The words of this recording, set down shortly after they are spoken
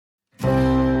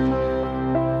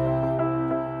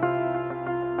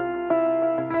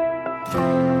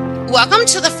Welcome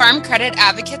to the Farm Credit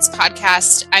Advocates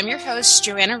podcast. I'm your host,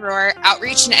 Joanna Rohr,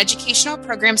 Outreach and Educational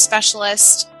Program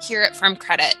Specialist here at Farm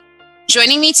Credit.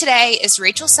 Joining me today is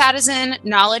Rachel Sadison,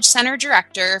 Knowledge Center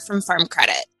Director from Farm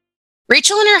Credit.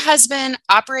 Rachel and her husband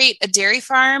operate a dairy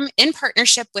farm in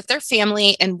partnership with their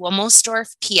family in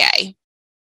Wilmersdorf, PA.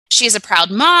 She is a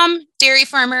proud mom, dairy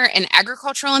farmer, and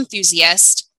agricultural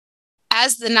enthusiast.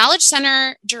 As the Knowledge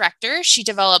Center Director, she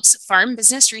develops farm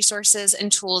business resources and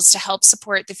tools to help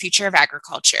support the future of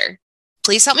agriculture.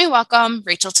 Please help me welcome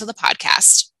Rachel to the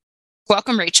podcast.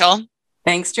 Welcome, Rachel.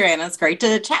 Thanks, Joanna. It's great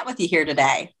to chat with you here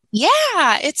today.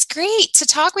 Yeah, it's great to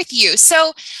talk with you.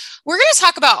 So we're going to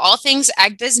talk about all things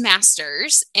AgBiz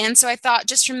Masters. And so I thought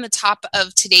just from the top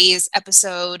of today's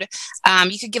episode,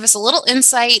 you could give us a little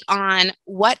insight on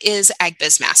what is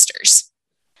AgBiz Masters.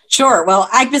 Sure. Well,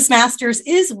 AgBiz Masters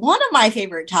is one of my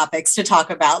favorite topics to talk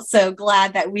about. So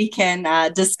glad that we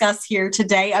can discuss here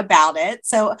today about it.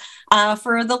 So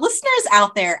for the listeners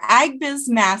out there, AgBiz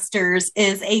Masters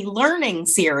is a learning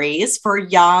series for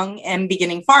young and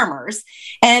beginning farmers.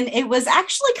 And it was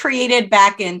actually created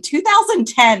back in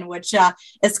 2010, which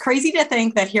is crazy to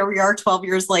think that here we are 12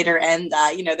 years later and,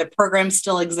 the program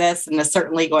still exists and is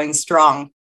certainly going strong.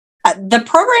 The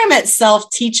program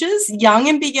itself teaches young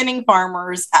and beginning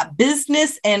farmers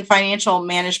business and financial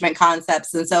management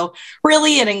concepts. And so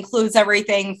really it includes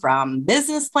everything from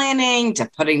business planning to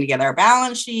putting together a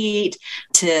balance sheet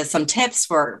to some tips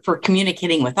for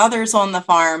communicating with others on the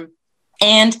farm.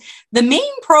 And the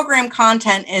main program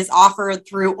content is offered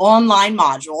through online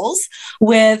modules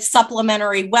with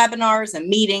supplementary webinars and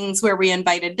meetings where we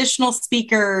invite additional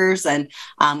speakers and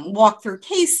walk through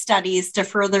case studies to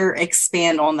further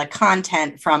expand on the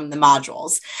content from the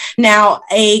modules. Now,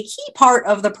 a key part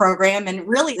of the program, and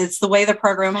really it's the way the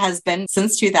program has been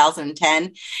since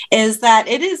 2010, is that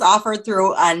it is offered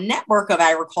through a network of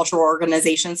agricultural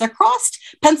organizations across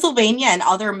Pennsylvania and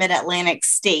other mid-Atlantic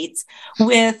states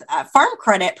with Farm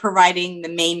Credit providing the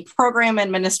main program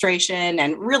administration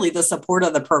and really the support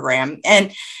of the program.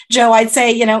 And Joe, I'd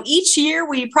say, each year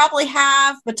we probably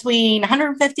have between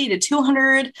 150 to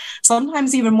 200,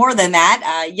 sometimes even more than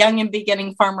that, young and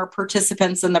beginning farmer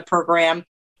participants in the program.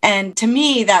 And to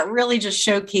me, that really just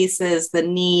showcases the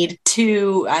need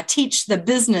to teach the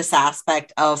business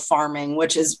aspect of farming,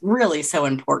 which is really so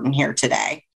important here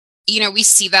today. We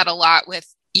see that a lot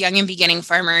with young and beginning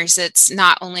farmers. It's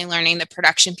not only learning the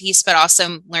production piece, but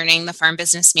also learning the farm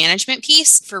business management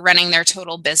piece for running their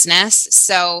total business.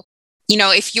 So,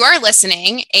 if you are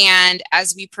listening and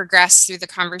as we progress through the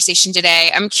conversation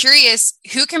today, I'm curious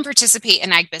who can participate in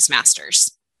AgBiz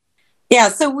Masters? Yeah,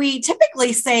 so we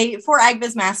typically say for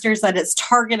AgBiz Masters that it's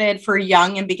targeted for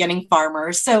young and beginning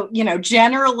farmers. So,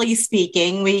 generally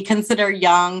speaking, we consider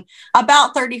young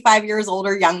about 35 years old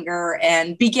or younger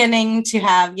and beginning to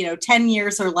have, 10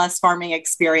 years or less farming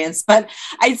experience. But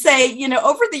I'd say,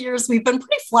 over the years, we've been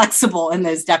pretty flexible in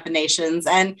those definitions.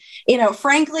 And,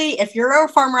 frankly, if you're a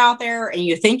farmer out there and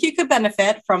you think you could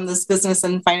benefit from this business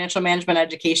and financial management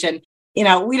education,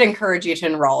 we'd encourage you to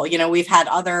enroll. We've had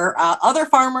other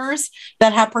farmers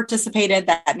that have participated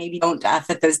that maybe don't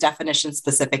fit those definitions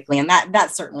specifically. And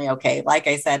that's certainly okay. Like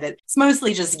I said, it's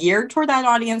mostly just geared toward that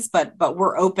audience, but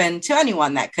we're open to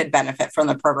anyone that could benefit from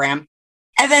the program.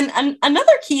 And then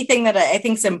another key thing that I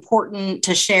think is important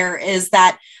to share is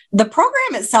that the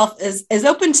program itself is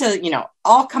open to,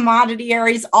 all commodity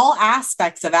areas, all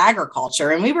aspects of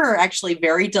agriculture. And we were actually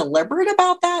very deliberate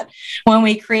about that when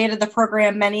we created the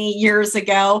program many years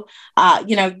ago.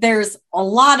 There's a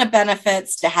lot of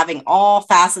benefits to having all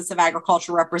facets of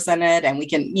agriculture represented, and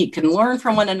you can learn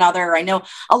from one another. I know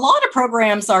a lot of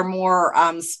programs are more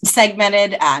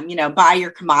segmented, by your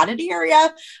commodity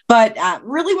area, but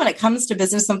really when it comes to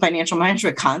business and financial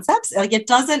management concepts, it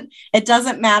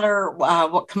doesn't matter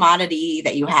what commodity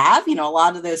that you have. A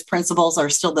lot of those principles are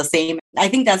still the same. I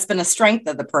think that's been a strength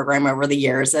of the program over the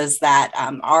years is that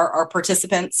our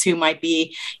participants who might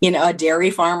be, a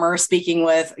dairy farmer speaking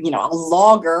with, a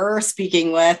logger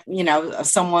speaking with,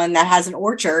 someone that has an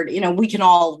orchard, we can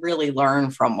all really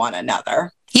learn from one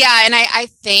another. Yeah. And I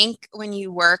think when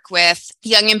you work with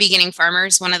young and beginning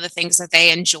farmers, one of the things that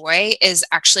they enjoy is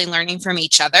actually learning from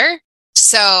each other.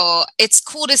 So it's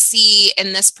cool to see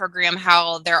in this program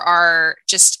how there are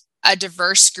just a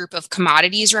diverse group of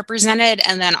commodities represented,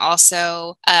 and then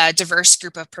also a diverse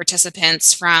group of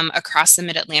participants from across the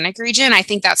Mid-Atlantic region. I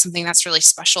think that's something that's really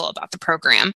special about the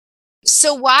program.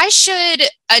 So why should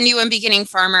a new and beginning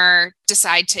farmer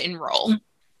decide to enroll?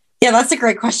 Yeah, that's a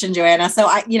great question, Joanna. So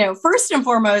first and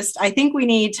foremost, I think we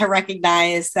need to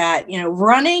recognize that,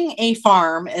 running a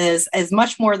farm is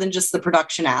much more than just the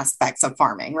production aspects of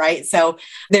farming, right? So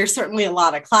there's certainly a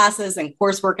lot of classes and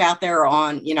coursework out there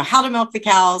on, how to milk the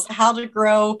cows, how to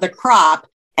grow the crop.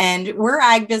 And where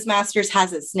AgBizMasters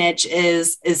has its niche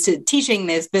is to teaching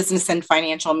these business and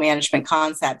financial management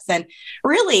concepts. And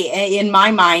really, in my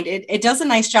mind, it does a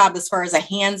nice job as far as a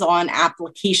hands-on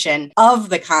application of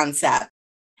the concept.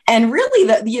 And really,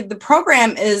 the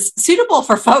program is suitable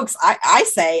for folks, I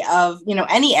say, of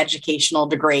any educational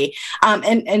degree, and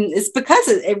it's because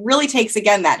it really takes,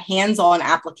 again, that hands-on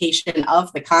application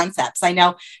of the concepts. I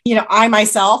know, I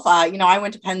myself, I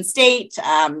went to Penn State,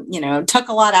 took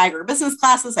a lot of agribusiness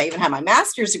classes. I even had my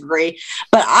master's degree,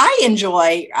 but I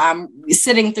enjoy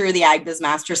sitting through the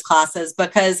AgBizMasters classes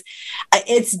because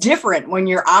it's different when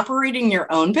you're operating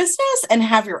your own business and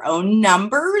have your own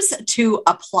numbers to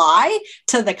apply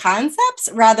to the concepts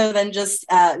rather than just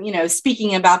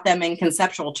speaking about them in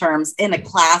conceptual terms in a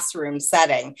classroom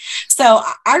setting. So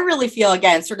I really feel,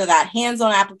 again, sort of that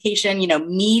hands-on application,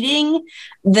 meeting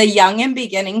the young and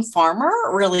beginning farmer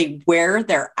really where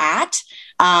they're at.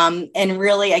 And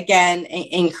really, again,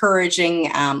 encouraging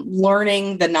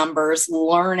learning the numbers,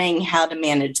 learning how to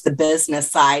manage the business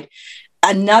side.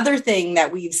 Another thing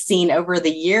that we've seen over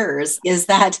the years is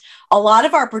that a lot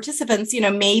of our participants,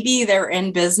 maybe they're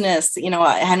in business, in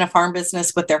a farm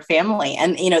business with their family,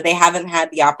 and, they haven't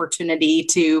had the opportunity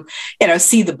to,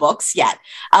 see the books yet.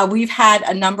 We've had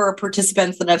a number of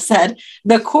participants that have said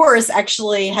the course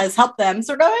actually has helped them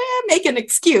sort of make an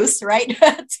excuse, right,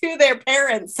 to their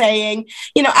parents saying,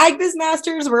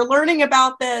 AgBizMasters, we're learning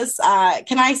about this.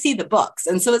 Can I see the books?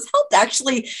 And so it's helped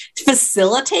actually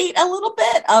facilitate a little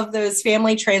bit of those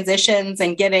family transitions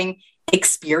and getting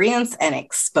experience and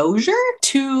exposure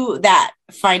to that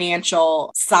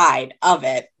financial side of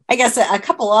it. I guess a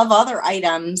couple of other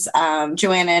items,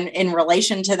 Joanna, in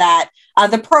relation to that.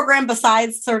 The program,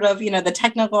 besides sort of, the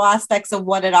technical aspects of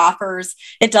what it offers,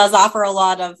 it does offer a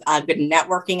lot of good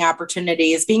networking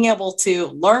opportunities, being able to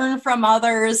learn from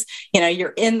others.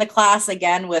 You're in the class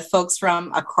again with folks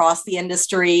from across the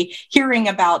industry, hearing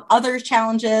about other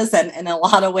challenges. And in a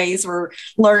lot of ways, we're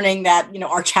learning that,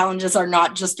 our challenges are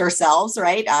not just ourselves,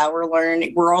 right?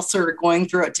 We're all sort of going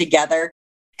through it together.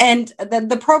 And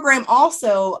the program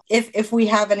also, if we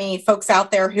have any folks out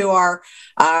there who are,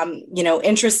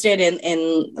 interested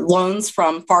in loans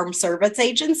from Farm Service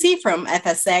Agency, from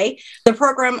FSA, the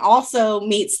program also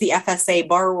meets the FSA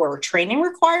borrower training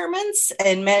requirements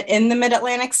in the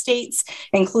Mid-Atlantic states,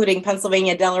 including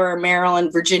Pennsylvania, Delaware,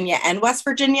 Maryland, Virginia, and West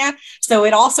Virginia. So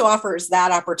it also offers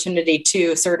that opportunity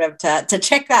to sort of to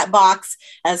check that box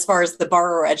as far as the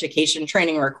borrower education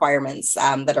training requirements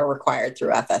that are required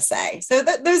through FSA. So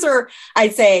those are,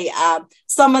 I'd say,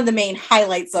 some of the main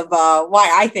highlights of why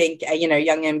I think,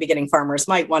 young and beginning farmers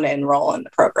might want to enroll in the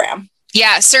program.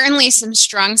 Yeah, certainly some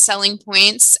strong selling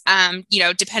points,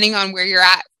 depending on where you're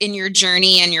at in your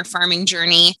journey and your farming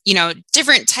journey,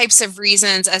 different types of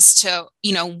reasons as to,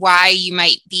 why you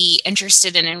might be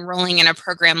interested in enrolling in a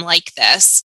program like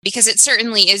this, because it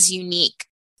certainly is unique.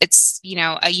 It's,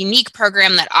 a unique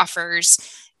program that offers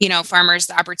farmers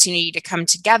the opportunity to come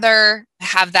together,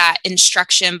 have that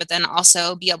instruction, but then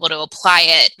also be able to apply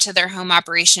it to their home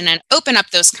operation and open up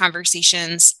those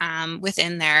conversations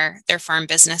within their farm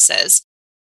businesses.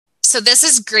 So this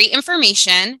is great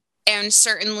information. And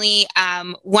certainly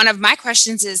one of my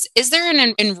questions is there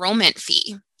an enrollment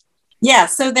fee? Yeah,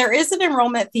 so there is an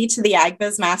enrollment fee to the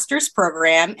AgBizMasters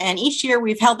program, and each year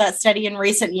we've held that steady in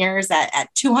recent years at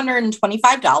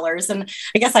 $225. And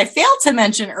I guess I failed to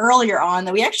mention earlier on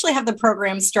that we actually have the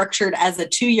program structured as a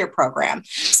 2-year program.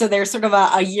 So there's sort of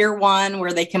a year one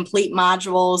where they complete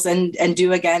modules and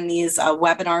do, again, these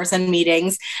webinars and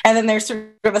meetings, and then there's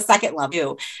sort of a second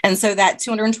level. And so that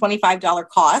 $225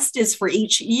 cost is for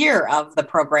each year of the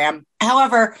program.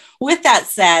 However, with that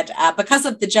said, because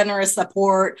of the generous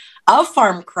support of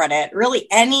Farm Credit, really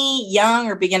any young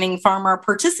or beginning farmer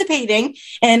participating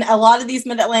in a lot of these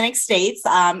Mid-Atlantic states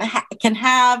can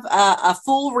have a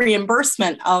full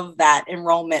reimbursement of that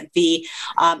enrollment fee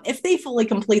if they fully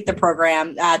complete the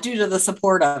program due to the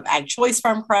support of Ag Choice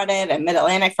Farm Credit and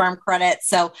Mid-Atlantic Farm Credit.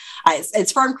 So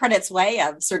it's Farm Credit's way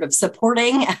of sort of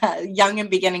supporting young and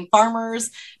beginning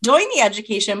farmers doing the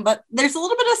education, but there's a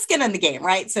little bit of skin in the game,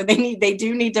 right? So they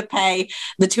do need to pay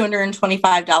the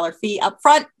 $225 fee up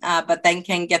front, but then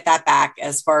can get that back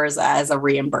as far as a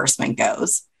reimbursement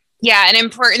goes. Yeah, an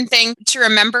important thing to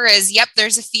remember is,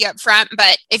 there's a fee up front,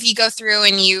 but if you go through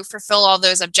and you fulfill all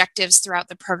those objectives throughout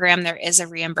the program, there is a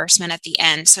reimbursement at the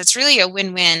end. So it's really a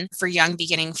win-win for young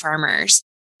beginning farmers.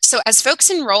 So as folks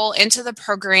enroll into the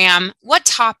program, what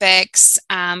topics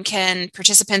can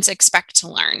participants expect to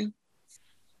learn?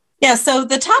 Yeah, so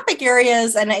the topic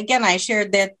areas, and again, I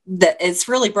shared that it's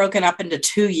really broken up into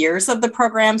 2 years of the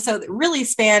program. So it really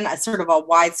span a sort of a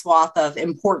wide swath of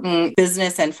important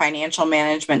business and financial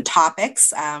management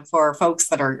topics for folks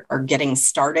that are getting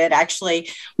started. Actually,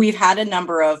 we've had a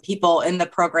number of people in the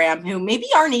program who maybe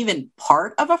aren't even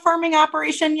part of a farming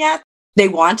operation yet. They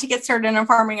want to get started in a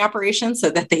farming operation so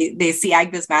that they see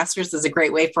AgBiz Masters as a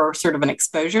great way for sort of an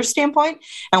exposure standpoint.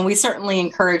 And we certainly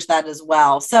encourage that as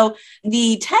well. So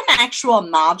the 10 actual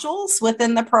modules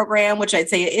within the program, which I'd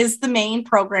say is the main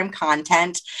program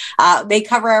content, they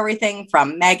cover everything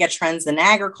from mega trends in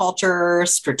agriculture,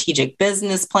 strategic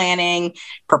business planning,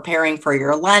 preparing for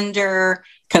your lender,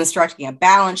 constructing a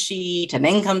balance sheet, an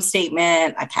income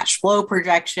statement, a cash flow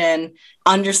projection,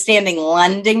 understanding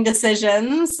lending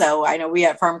decisions. So I know we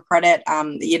at Farm Credit,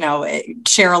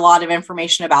 share a lot of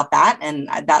information about that. And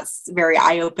that's very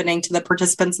eye-opening to the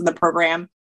participants in the program.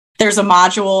 There's a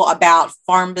module about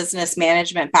farm business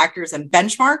management factors and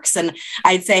benchmarks. And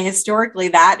I'd say historically,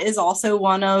 that is also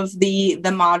one of the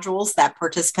modules that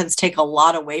participants take a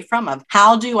lot away from, of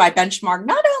how do I benchmark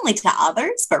not only to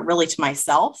others, but really to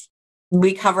myself.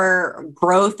 We cover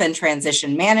growth and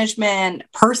transition management,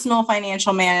 personal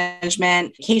financial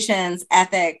management, communications,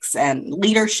 ethics, and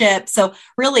leadership. So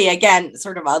really, again,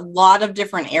 sort of a lot of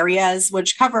different areas,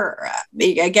 which cover,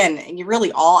 again,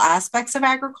 really all aspects of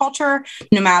agriculture,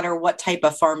 no matter what type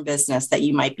of farm business that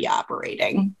you might be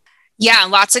operating. Yeah,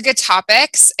 lots of good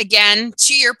topics. Again,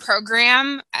 to your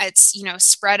program, it's,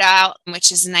 spread out,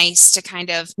 which is nice to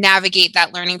kind of navigate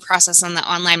that learning process on the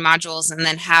online modules and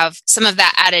then have some of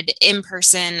that added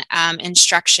in-person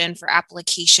instruction for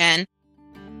application.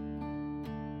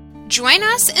 Join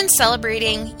us in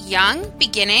celebrating young,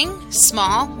 beginning,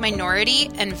 small,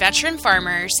 minority, and veteran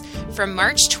farmers from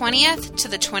March 20th to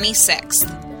the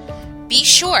 26th. Be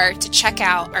sure to check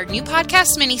out our new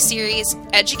podcast miniseries,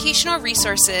 educational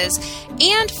resources,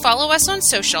 and follow us on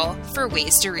social for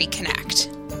ways to reconnect.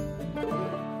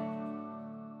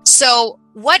 So,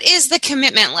 what is the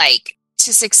commitment like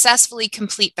to successfully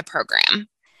complete the program?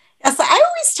 Yes, I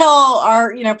always tell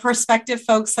our, prospective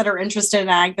folks that are interested in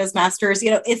AgBiz Masters,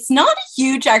 it's not a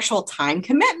huge actual time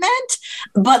commitment,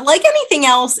 but like anything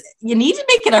else, you need to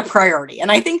make it a priority.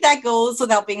 And I think that goes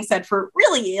without being said for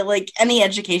really like any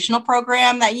educational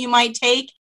program that you might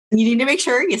take. You need to make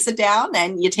sure you sit down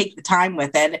and you take the time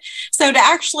with it. So to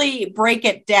actually break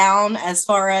it down as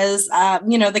far as,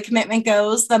 the commitment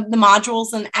goes, the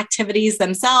modules and activities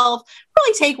themselves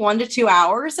really take 1 to 2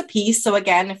 hours a piece. So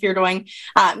again, if you're doing,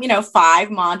 5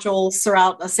 modules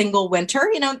throughout a single winter,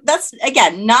 that's,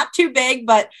 again, not too big,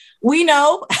 but we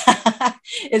know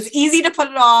it's easy to put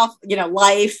it off.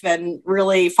 Life and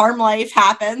really farm life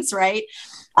happens, right?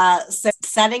 So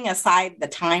setting aside the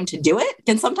time to do it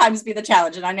can sometimes be the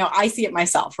challenge. And I know I see it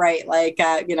myself, right? Like,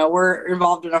 we're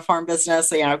involved in a farm business.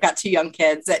 So, I've got 2 young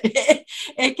kids.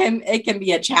 It can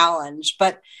be a challenge.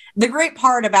 But the great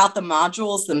part about the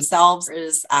modules themselves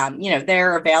is,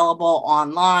 they're available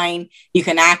online. You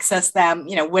can access them,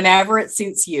 whenever it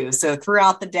suits you. So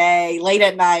throughout the day, late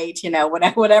at night,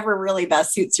 whatever really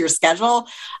best suits your schedule.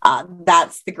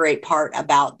 That's the great part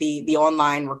about the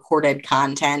online recorded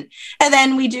content. And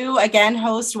then we do, again,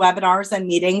 host webinars and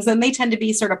meetings, and they tend to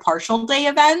be sort of partial day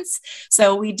events.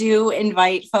 So we do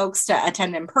invite folks to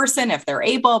attend in person if they're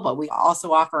able, but we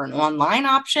also offer an online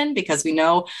option because we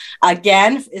know,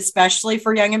 again, especially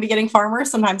for young and beginning farmers,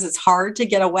 sometimes it's hard to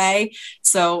get away.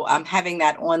 So having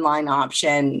that online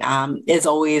option is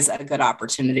always a good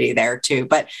opportunity there too.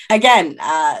 But again,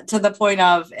 to the point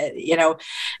of,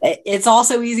 it's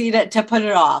also easy to put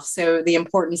it off. So the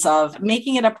importance of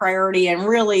making it a priority and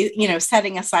really,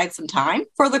 setting aside some time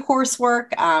for the coursework.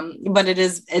 But it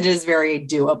is very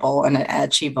doable and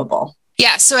achievable.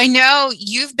 Yeah, so I know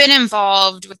you've been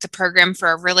involved with the program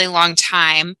for a really long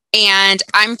time, and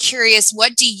I'm curious,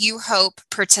 what do you hope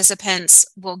participants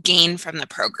will gain from the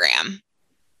program?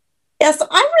 Yes,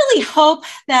 I really hope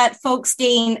that folks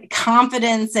gain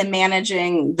confidence in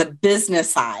managing the business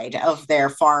side of their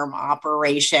farm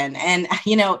operation. And,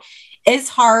 it's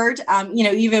hard,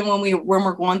 even when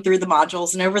we're going through the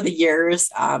modules and over the years,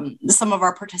 some of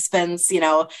our participants,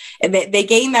 they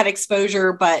gain that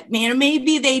exposure, but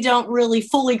maybe they don't really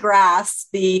fully grasp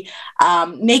the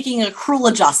making accrual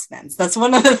adjustments. That's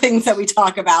one of the things that we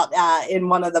talk about in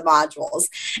one of the modules.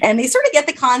 And they sort of get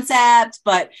the concept,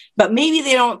 but maybe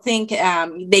they don't think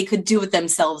they could do it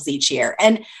themselves each year.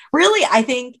 And really, I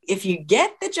think if you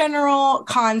get the general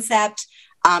concept,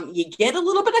 you get a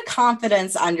little bit of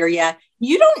confidence under you,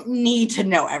 you don't need to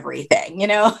know everything,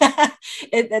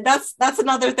 that's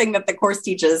another thing that the course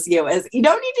teaches you is you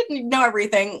don't need to know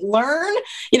everything. Learn,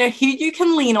 who you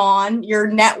can lean on, your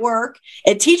network.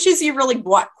 It teaches you really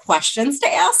what questions to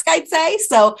ask, I'd say.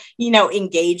 So,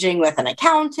 engaging with an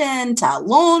accountant, a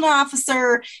loan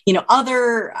officer,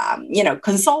 other,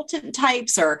 consultant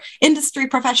types or industry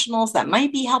professionals that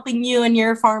might be helping you in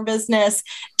your farm business.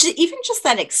 Even just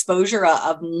that exposure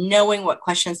of knowing what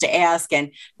questions to ask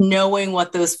and knowing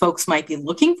what those folks might be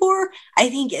looking for, I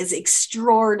think is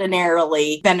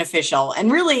extraordinarily beneficial.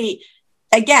 And really,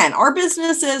 again, our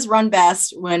businesses run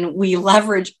best when we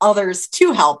leverage others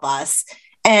to help us.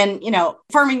 And,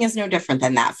 farming is no different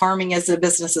than that. Farming is a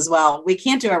business as well. We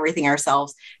can't do everything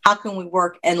ourselves. How can we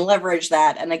work and leverage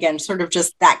that? And again, sort of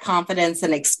just that confidence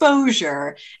and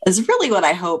exposure is really what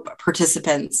I hope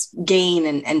participants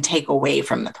gain and take away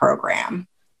from the program.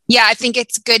 Yeah, I think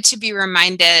it's good to be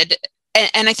reminded.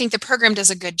 And I think the program does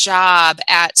a good job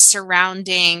at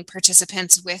surrounding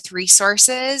participants with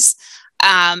resources.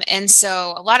 And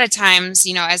so a lot of times,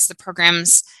 as the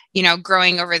program's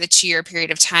growing over the 2-year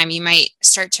period of time, you might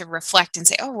start to reflect and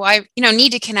say, oh, well, I,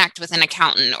 need to connect with an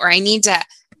accountant, or I need to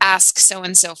ask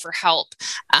so-and-so for help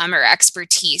or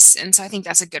expertise. And so I think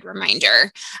that's a good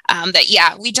reminder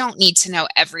that, we don't need to know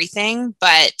everything,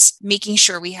 but making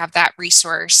sure we have that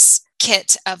resource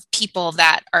kit of people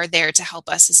that are there to help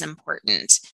us is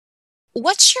important.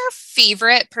 What's your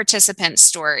favorite participant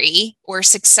story or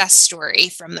success story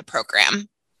from the program?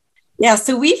 Yeah,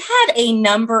 so we've had a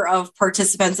number of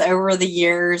participants over the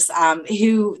years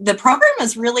who the program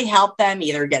has really helped them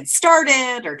either get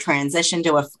started or transition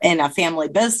to in a family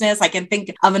business. I can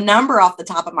think of a number off the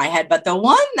top of my head, but the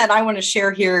one that I want to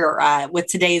share here with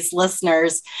today's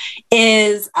listeners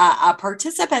is a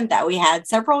participant that we had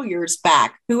several years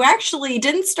back who actually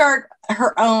didn't start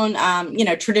her own,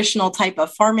 traditional type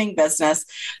of farming business,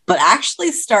 but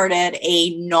actually started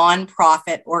a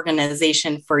nonprofit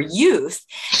organization for youth.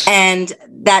 And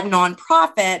that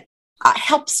nonprofit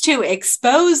helps to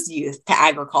expose youth to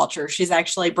agriculture. She's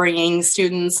actually bringing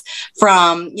students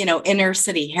from, inner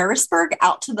city Harrisburg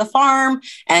out to the farm,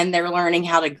 and they're learning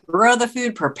how to grow the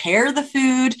food, prepare the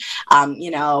food,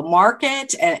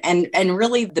 market, and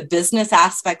really the business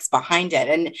aspects behind it.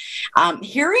 And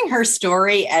hearing her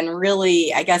story and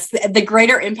really, I guess, the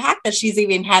greater impact that she's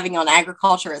even having on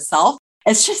agriculture itself,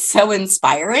 it's just so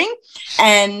inspiring,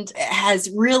 and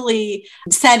has really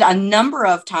said a number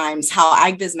of times how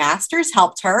AgBiz Masters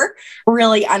helped her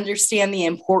really understand the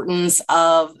importance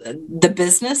of the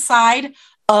business side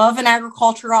of an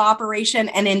agricultural operation.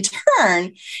 And in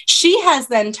turn, she has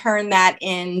then turned that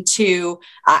into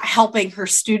helping her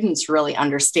students really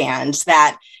understand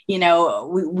that,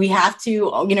 we have to,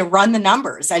 run the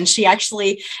numbers. And she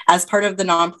actually, as part of the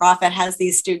nonprofit, has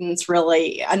these students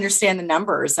really understand the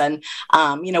numbers and,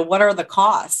 what are the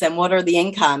costs and what are the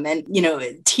income, and,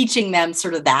 teaching them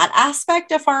sort of that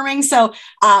aspect of farming. So,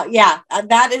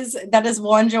 that is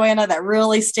one, Joanna, that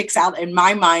really sticks out in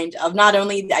my mind of not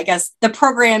only, I guess, the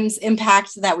program's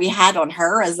impact that we had on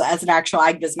her as an actual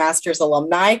AgBiz Masters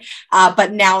alumni,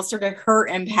 but now sort of her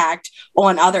impact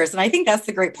on others. And I think that's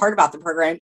the great part about the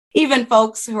program. Even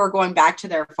folks who are going back to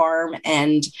their farm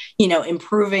and,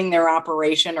 improving their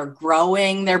operation or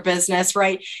growing their business,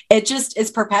 right? It just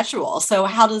is perpetual. So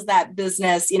how does that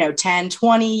business, 10,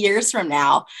 20 years from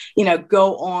now,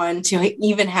 go on to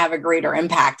even have a greater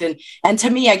impact? And to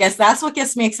me, I guess that's what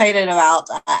gets me excited about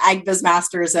AgBiz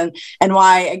Masters and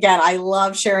why, again, I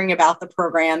love sharing about the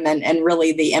program and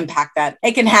really the impact that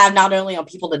it can have not only on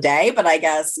people today, but I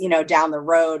guess, down the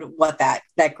road, what that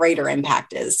greater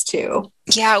impact is too.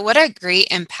 Yeah, what a great,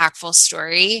 impactful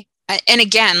story. And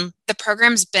again, the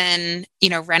program's been,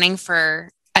 running for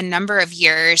a number of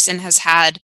years and has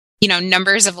had,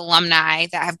 numbers of alumni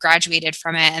that have graduated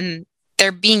from it. And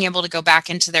they're being able to go back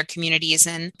into their communities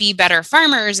and be better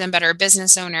farmers and better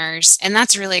business owners. And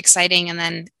that's really exciting, and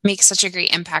then make such a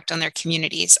great impact on their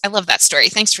communities. I love that story.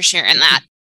 Thanks for sharing that.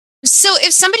 So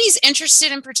if somebody's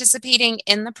interested in participating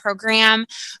in the program,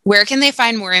 where can they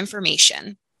find more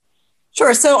information?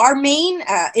 Sure. So our main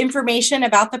information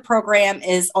about the program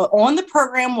is on the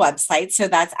program website. So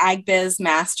that's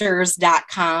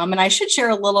agbizmasters.com. And I should share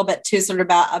a little bit too, sort of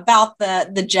about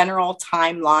the general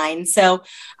timeline. So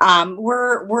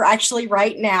we're actually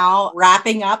right now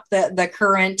wrapping up the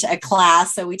current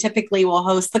class. So we typically will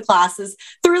host the classes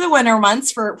through the winter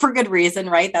months for good reason,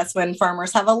 right? That's when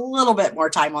farmers have a little bit more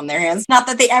time on their hands. Not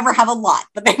that they ever have a lot,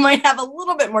 but they might have a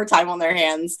little bit more time on their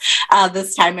hands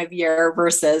this time of year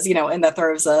versus, in the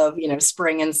throes of,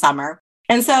 spring and summer.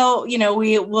 And so,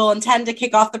 we will intend to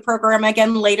kick off the program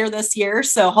again later this year.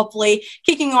 So hopefully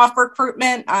kicking off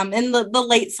recruitment in the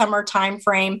late summer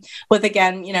timeframe with,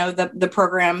 again, the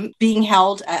program being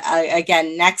held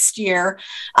again next year.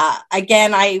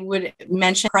 Again, I would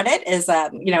mention Credit is,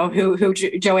 who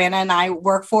Joanna and I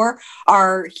work for,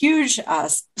 are huge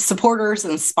supporters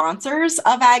and sponsors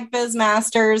of AgBiz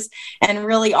Masters, and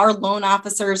really our loan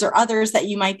officers or others that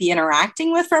you might be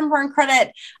interacting with from Farm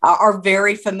Credit are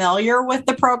very familiar with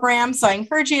the program. So I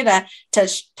encourage you to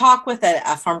talk with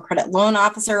a Farm Credit loan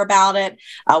officer about it.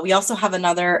 We also have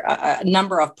a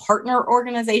number of partner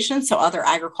organizations, so other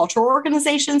agricultural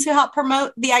organizations who help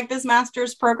promote the AgBiz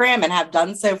Masters program and have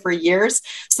done so for years.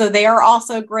 So they are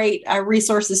also great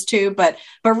resources too. But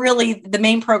really, the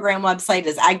main program website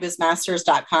is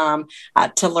agbizmasters.com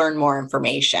to learn more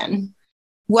information.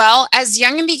 Well, as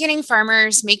young and beginning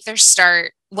farmers make their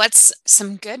start, what's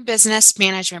some good business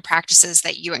management practices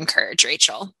that you encourage,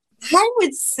 Rachel? I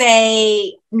would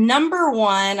say, number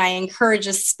one, I encourage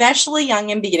especially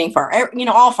young and beginning farmers,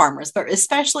 all farmers, but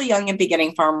especially young and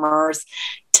beginning farmers,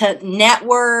 to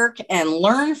network and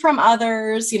learn from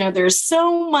others. There's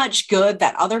so much good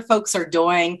that other folks are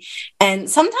doing. And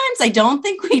sometimes I don't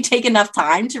think we take enough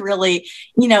time to really,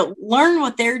 learn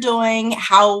what they're doing,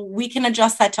 how we can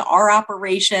adjust that to our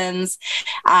operations,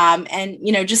 and,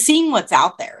 just seeing what's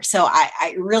out there. So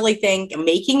I really think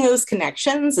making those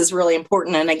connections is really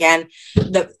important. And again,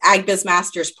 the AgBiz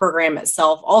Masters program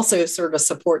itself also sort of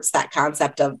supports that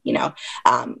concept of,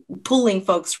 pulling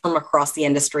folks from across the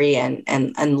industry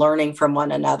and learning from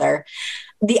one another.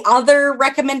 The other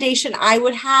recommendation I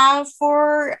would have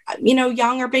for,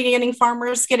 young or beginning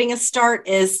farmers getting a start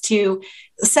is to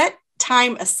set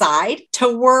time aside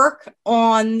to work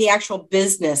on the actual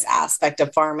business aspect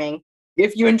of farming.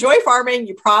 If you enjoy farming,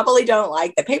 you probably don't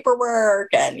like the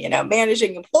paperwork and,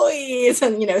 managing employees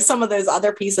and, some of those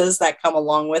other pieces that come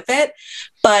along with it.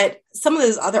 But some of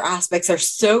those other aspects are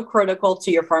so critical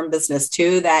to your farm business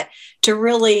too, that to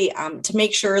really to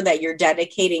make sure that you're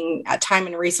dedicating time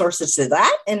and resources to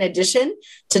that, in addition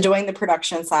to doing the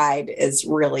production side, is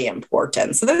really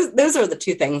important. So those are the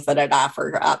two things that I'd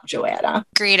offer up, Joanna.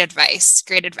 Great advice.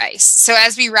 Great advice. So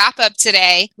as we wrap up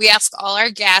today, we ask all our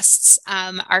guests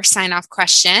our sign-off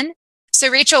question. So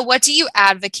Rachel, what do you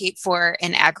advocate for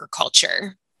in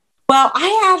agriculture? Well,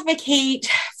 I advocate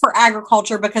for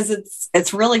agriculture because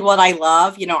it's really what I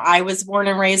love. I was born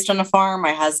and raised on a farm.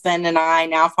 My husband and I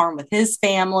now farm with his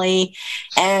family.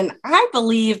 And I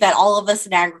believe that all of us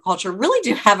in agriculture really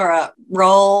do have a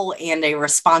role and a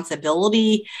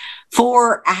responsibility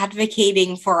for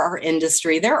advocating for our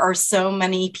industry. There are so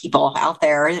many people out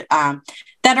there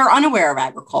that are unaware of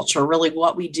agriculture, really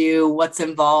what we do, what's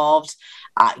involved,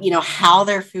 how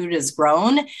their food is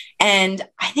grown. And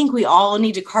I think we all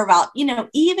need to carve out,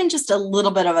 even just a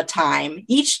little bit of a time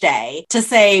each day to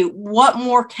say, what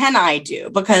more can I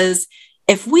do? Because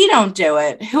if we don't do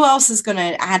it, who else is going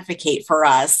to advocate for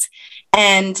us?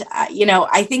 And,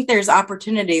 I think there's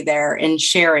opportunity there in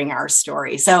sharing our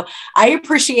story. So I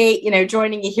appreciate,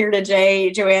 joining you here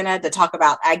today, Joanna, to talk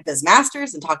about AgBiz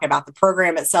Masters and talk about the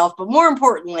program itself. But more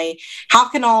importantly, how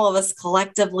can all of us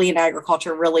collectively in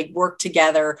agriculture really work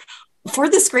together for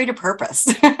this greater purpose?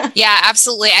 Yeah,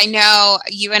 absolutely. I know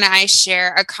you and I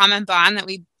share a common bond that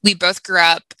we both grew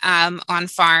up on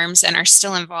farms and are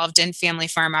still involved in family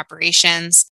farm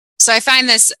operations. So I find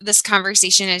this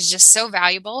conversation is just so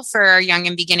valuable for our young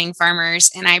and beginning farmers,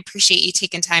 and I appreciate you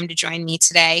taking time to join me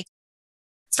today.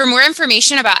 For more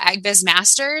information about AgBiz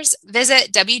Masters,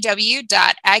 visit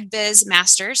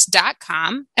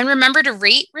www.agbizmasters.com, and remember to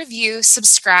rate, review,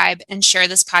 subscribe, and share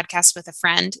this podcast with a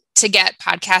friend. To get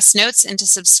podcast notes and to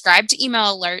subscribe to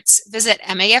email alerts, visit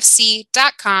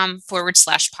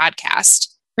mafc.com/podcast.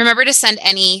 Remember to send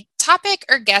any topic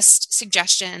or guest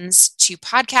suggestions to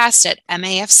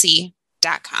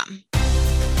podcast@mafc.com.